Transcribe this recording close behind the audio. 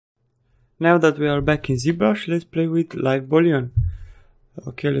Now that we are back in ZBrush, let's play with live Boolean.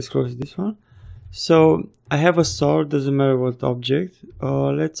 Okay, let's close this one. So I have a star, doesn't matter what object.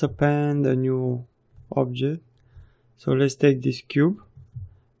 Let's append a new object. So let's take this cube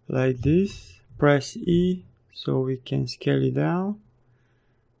like this, press E so we can scale it down.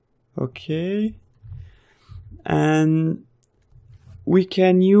 Okay, and we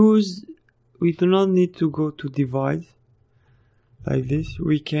do not need to go to divide like this.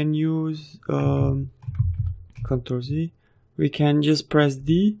 We can use Ctrl Z. We can just press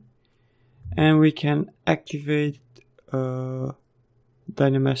D and we can activate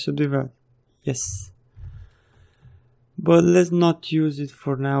Dynamesh Subdivide. Yes, but let's not use it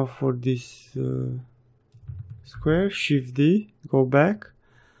for now for this square. Shift D, go back.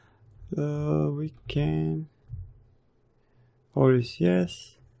 We can always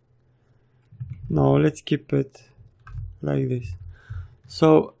yes. No, let's keep it like this.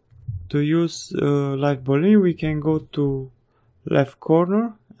 So to use live Boolean, we can go to left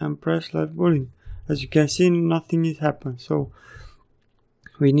corner and press live Boolean. As you can see, nothing is happened. So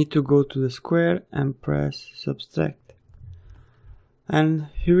we need to go to the square and press subtract. And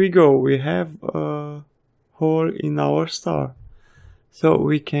here we go. We have a hole in our star. So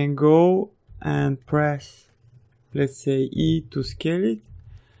we can go and press, let's say, E to scale it.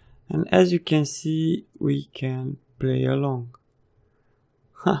 And as you can see, we can play along.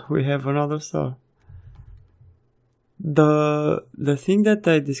 We have another star. The thing that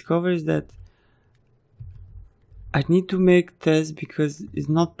I discovered is that I need to make tests because it's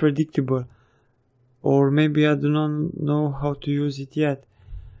not predictable, or maybe I do not know how to use it yet.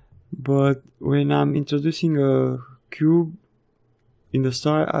 But when I'm introducing a cube in the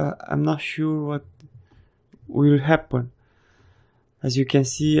star, I'm not sure what will happen. As you can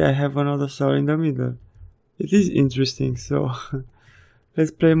see, I have another star in the middle. It is interesting, so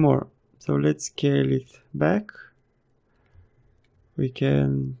let's play more. So let's scale it back. We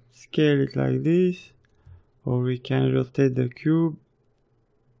can scale it like this, or we can rotate the cube,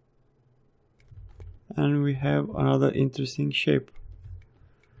 and we have another interesting shape.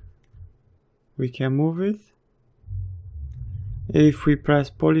 We can move it. If we press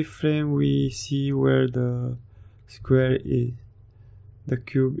polyframe, we see where the square is, the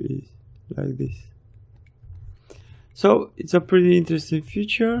cube is, like this. So it's a pretty interesting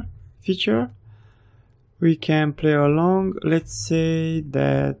feature. We can play along. Let's say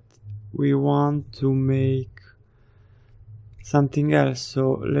that we want to make something else.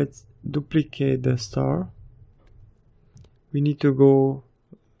 So let's duplicate the star. We need to go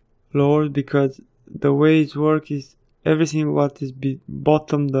lower because the way it works is everything what is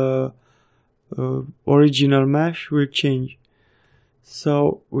bottom the original mesh will change.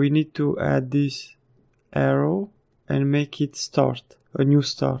 So we need to add this arrow and make it start, a new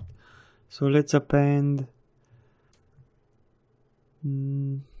start. So let's append.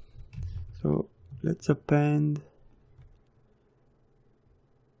 So let's append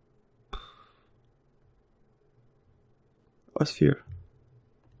a sphere.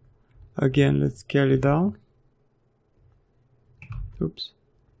 Again, let's scale it down. Oops.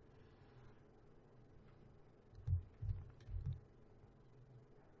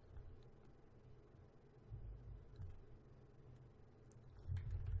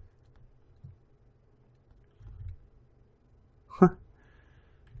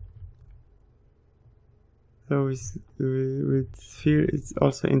 So with sphere, it's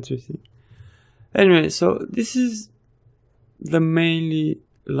also interesting. Anyway, so this is the mainly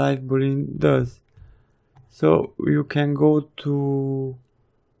live Boolean does. So you can go to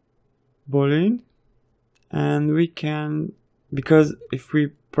Boolean, and we can, because if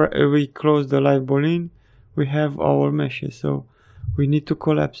we close the live Boolean, we have our meshes. So we need to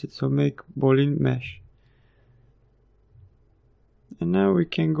collapse it. So make Boolean mesh. And now we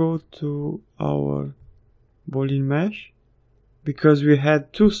can go to our Boolean mesh. Because we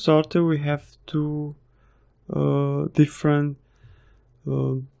had two starters, we have two different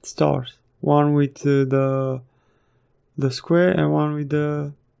stars. One with the square and one with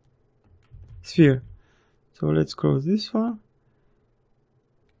the sphere. So let's close this one.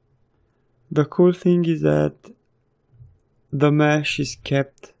 The cool thing is that the mesh is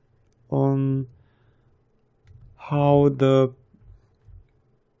kept on how the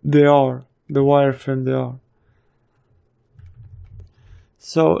wireframe they are.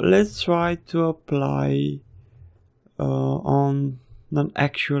 So let's try to apply on an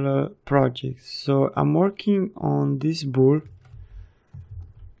actual project. So I'm working on this bool.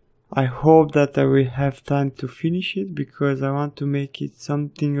 I hope that I will have time to finish it because I want to make it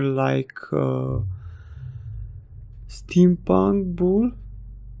something like steampunk bool.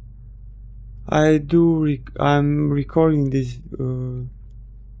 I'm recording this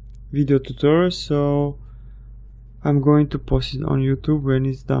video tutorial, so I'm going to post it on YouTube when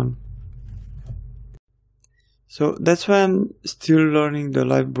it's done. So that's why I'm still learning the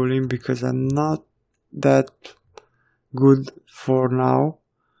live Boolean, because I'm not that good for now.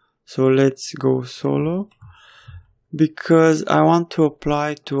 So let's go solo, because I want to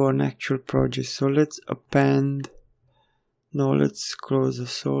apply to an actual project. So let's append. No, let's close the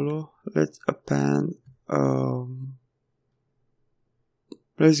solo. Let's append.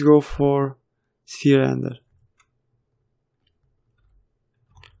 Let's go for C-render.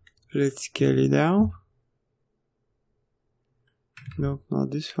 Let's scale it down. Nope, not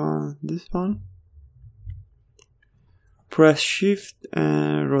this one. This one. Press Shift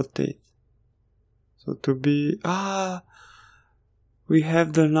and rotate. So to be we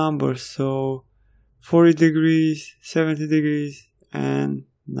have the numbers. So 40 degrees, 70 degrees, and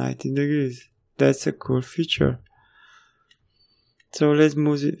 90 degrees. That's a cool feature. So let's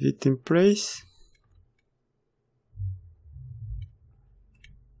move it in place.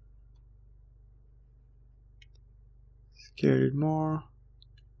 Scale it more.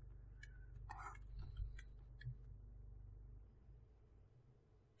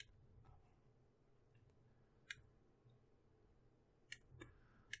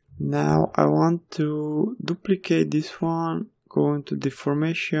 Now I want to duplicate this one, go into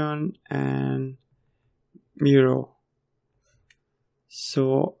deformation and mirror.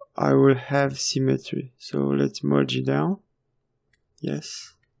 So I will have symmetry. So let's merge it down.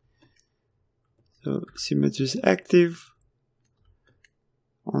 Yes. So symmetry is active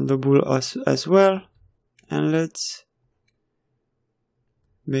on the bool as well. And let's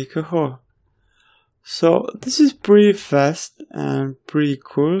make a hole. So this is pretty fast and pretty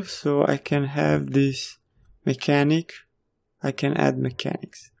cool. So I can have this mechanic. I can add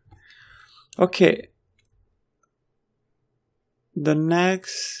mechanics. Okay. The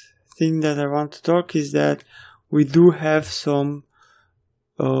next thing that I want to talk is that we do have some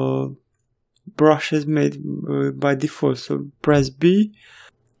brushes made by default. So press B.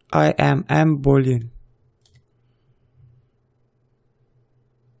 I am Boolean.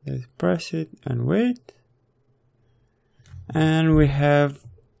 Let's press it and wait. And we have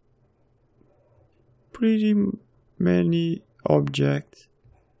pretty many objects.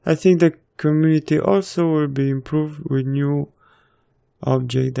 I think the community also will be improved with new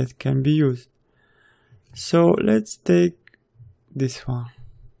object that can be used. So let's take this one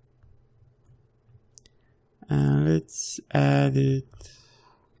and let's add it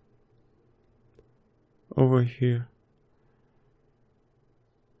over here.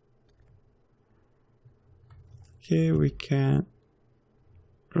 Okay, we can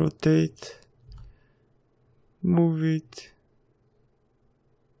rotate, move it.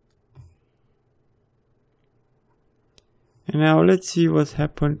 And now let's see what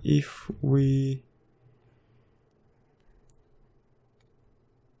happens if we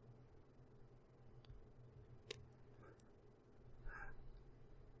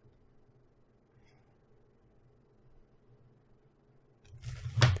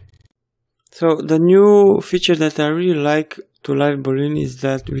So the new feature that I really like to live Boolean is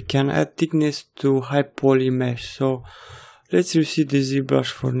that we can add thickness to high poly mesh. So let's reset the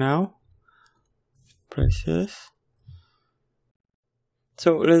ZBrush for now. Press yes.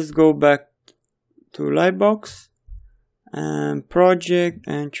 So let's go back to Lightbox and project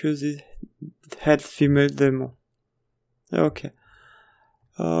and choose it head female demo. Okay.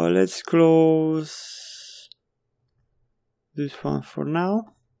 Let's close this one for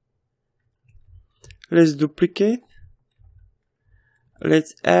now. Let's duplicate.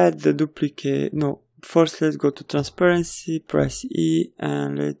 Let's add the duplicate. No, first let's go to transparency, press E,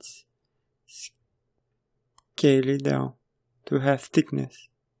 and let's scale it down to have thickness.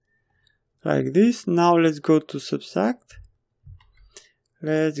 Like this. Now let's go to subtract.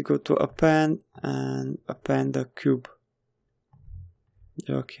 Let's go to append and append the cube.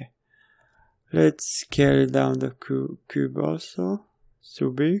 Okay. Let's scale down the cube also. It's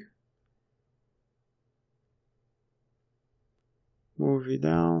too big. Move it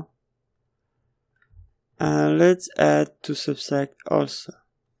down. And let's add to subtract also.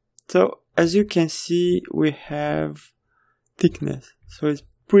 So as you can see, we have thickness. So it's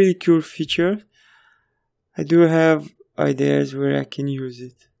pretty cool feature. I do have ideas where I can use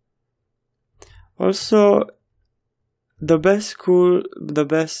it. Also, the best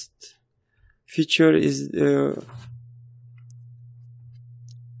feature is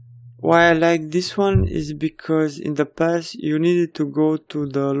why I like this one is because in the past you needed to go to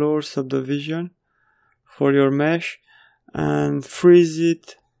the lower subdivision for your mesh and freeze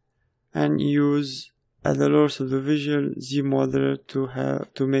it and use at the lower subdivision Z modeler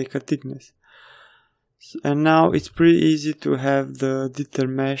to make a thickness. And now it's pretty easy to have the detail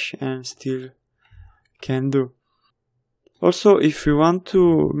mesh and still can do. Also, if you want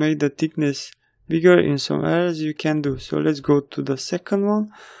to make the thickness bigger in some areas, you can do. So let's go to the second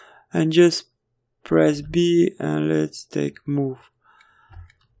one and just press B and let's take move.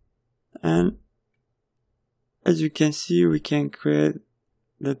 And as you can see, we can create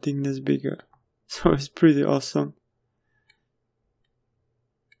the thickness bigger. So it's pretty awesome.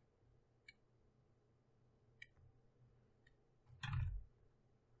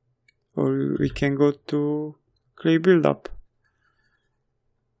 Or we can go to clay buildup.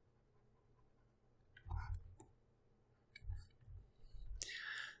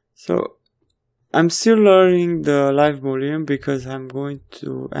 So I'm still learning the live Boolean because I'm going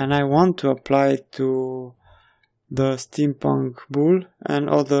to, and I want to apply it to the steampunk bull and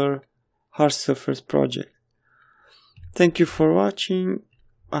other hard surface project. Thank you for watching.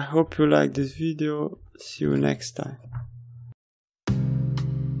 I hope you like this video. See you next time.